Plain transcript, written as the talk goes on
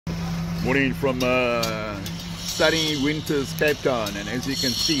Morning from sunny winters Cape Town, and as you can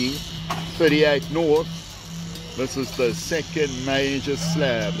see, 38 North, this is the second major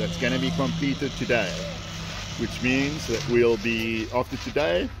slab that's going to be completed today, which means that we'll be, after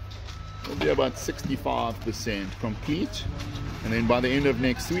today, we'll be about 65% complete, and then by the end of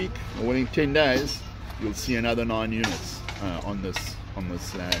next week, or within 10 days, you'll see another 9 units on this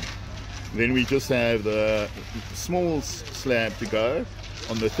slab. Then we just have the small slab to go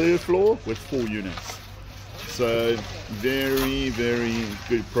on the 3rd floor with 4 units. So very, very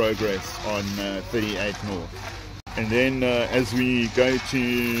good progress on 38 North. And then as we go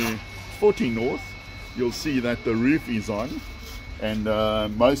to 40 North, you'll see that the roof is on, and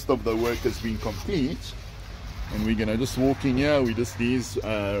most of the work has been complete. And we're gonna just walk in here. These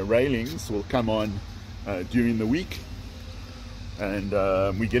railings will come on during the week, and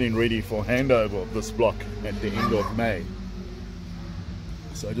we're getting ready for handover of this block at the end of May.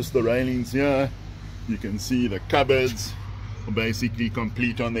 So just the railings here, you can see the cupboards are basically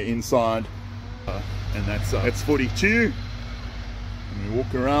complete on the inside, and that's 42. And we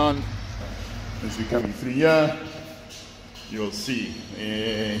walk around as we're coming through here, you'll see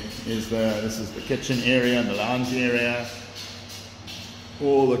this is the kitchen area and the lounge area.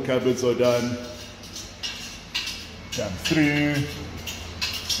 All the cupboards are done. Come through,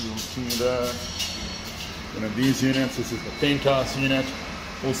 you'll see one of these units. This is the penthouse unit,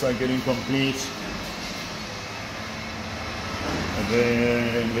 also getting complete. And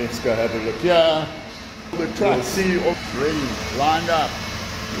then let's go have a look here. The trucks see already lined up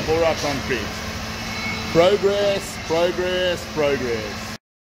for our concrete. Progress, progress, progress.